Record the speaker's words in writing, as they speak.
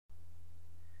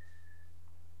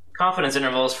Confidence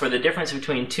intervals for the difference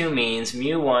between two means,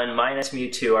 mu1 minus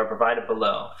mu2, are provided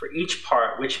below. For each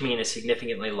part, which mean is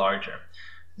significantly larger?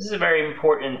 This is a very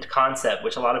important concept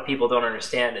which a lot of people don't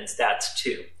understand in Stats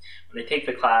 2. When they take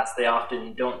the class, they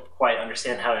often don't quite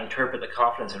understand how to interpret the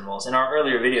confidence intervals. In our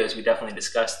earlier videos, we definitely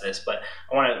discussed this, but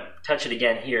I want to touch it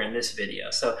again here in this video.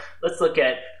 So let's look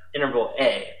at interval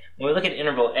A. When we look at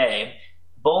interval A,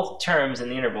 both terms in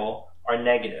the interval are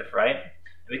negative, right?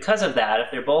 Because of that, if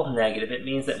they're both negative, it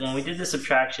means that when we did the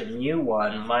subtraction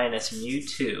mu1 minus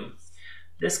mu2,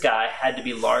 this guy had to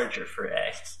be larger for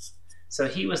A. So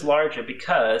he was larger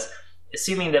because,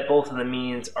 assuming that both of the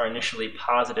means are initially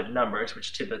positive numbers,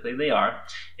 which typically they are,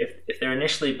 if they're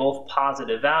initially both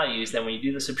positive values, then when you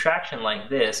do the subtraction like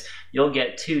this, you'll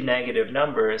get two negative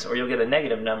numbers, or you'll get a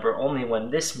negative number only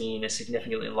when this mean is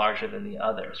significantly larger than the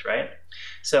others, right?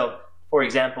 So, for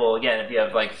example, again, if you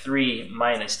have like 3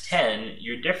 minus 10,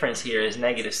 your difference here is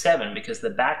 -7 because the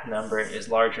back number is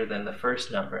larger than the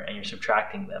first number and you're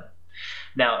subtracting them.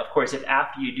 Now, of course, if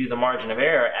after you do the margin of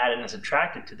error added and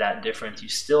subtracted to that difference, you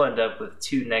still end up with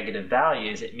two negative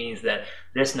values, it means that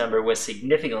this number was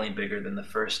significantly bigger than the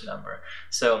first number.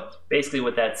 So basically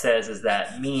what that says is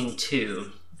that mean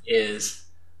 2 is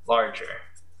larger.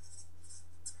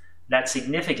 That's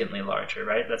significantly larger,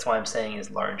 right? That's why I'm saying is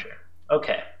larger.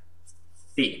 Okay.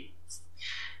 B.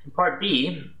 In part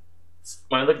B,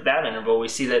 when we look at that interval, we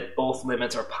see that both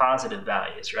limits are positive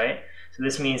values, right? So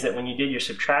this means that when you did your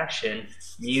subtraction,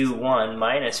 mu1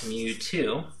 minus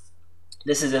mu2,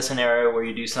 this is a scenario where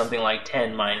you do something like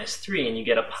 10 minus 3 and you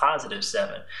get a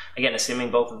 +7. Again, assuming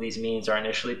both of these means are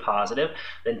initially positive,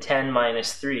 then 10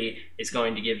 minus 3 is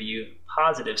going to give you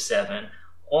 +7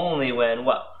 only when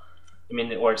what?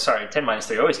 10 minus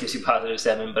 3 always gives you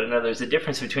 +7, but in other words, the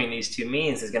difference between these two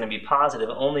means is going to be positive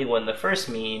only when the first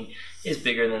mean is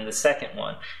bigger than the second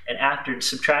one. And after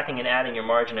subtracting and adding your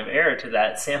margin of error to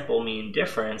that sample mean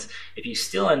difference, if you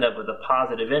still end up with a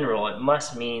positive interval, it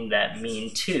must mean that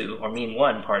mean 2, or mean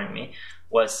 1, pardon me,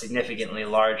 was significantly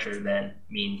larger than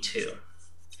mean 2.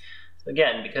 So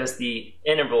again, because the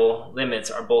interval limits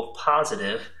are both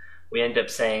positive, we end up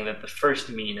saying that the first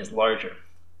mean is larger.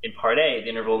 In part A, the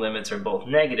interval limits are both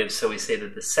negative, so we say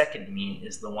that the second mean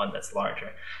is the one that's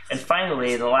larger. And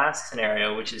finally, in the last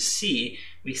scenario, which is C,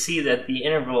 we see that the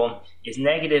interval is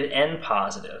negative and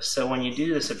positive. So when you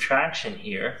do the subtraction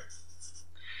here,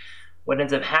 what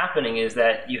ends up happening is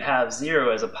that you have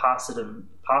 0 as a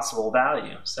possible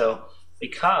value. So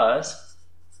because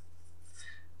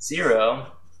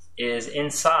 0 is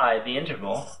inside the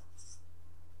interval,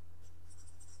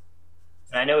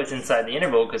 and I know it's inside the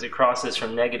interval because it crosses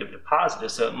from negative to positive,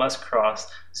 so it must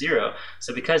cross 0.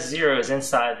 So because 0 is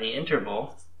inside the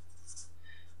interval,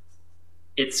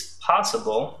 it's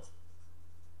possible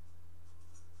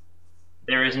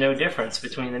there is no difference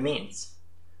between the means.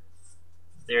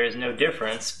 There is no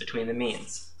difference between the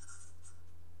means.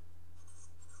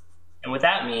 And what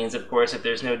that means, of course, if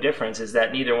there's no difference, is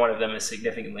that neither one of them is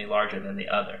significantly larger than the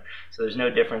other. So there's no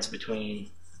difference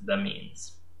between the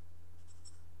means.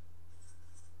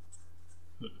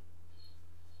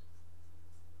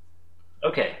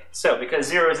 Okay, so because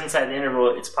 0 is inside the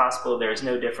interval, it's possible there is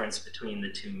no difference between the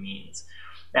two means.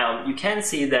 Now, you can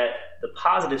see that the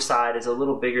positive side is a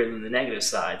little bigger than the negative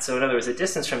side. So in other words, the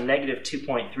distance from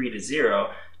 -2.3 to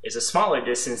 0 is a smaller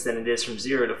distance than it is from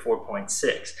 0 to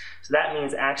 4.6. So that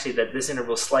means actually that this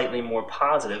interval is slightly more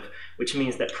positive, which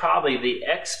means that probably the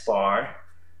x bar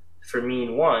for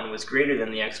mean 1 was greater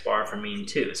than the x bar for mean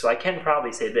 2. So I can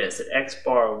probably say this, that x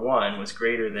bar 1 was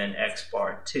greater than x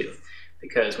bar 2.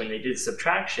 Because when they did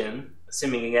subtraction,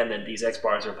 assuming again that these x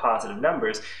bars are positive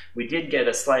numbers, we did get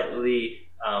a slightly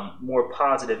more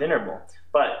positive interval.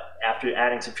 But after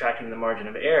adding, subtracting the margin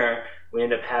of error, we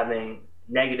end up having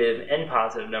negative and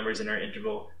positive numbers in our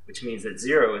interval, which means that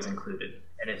 0 is included.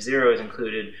 And if 0 is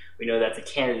included, we know that's a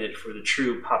candidate for the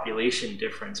true population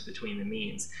difference between the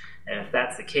means. And if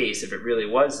that's the case, if it really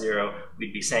was 0,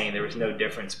 we'd be saying there was no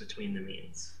difference between the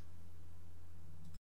means.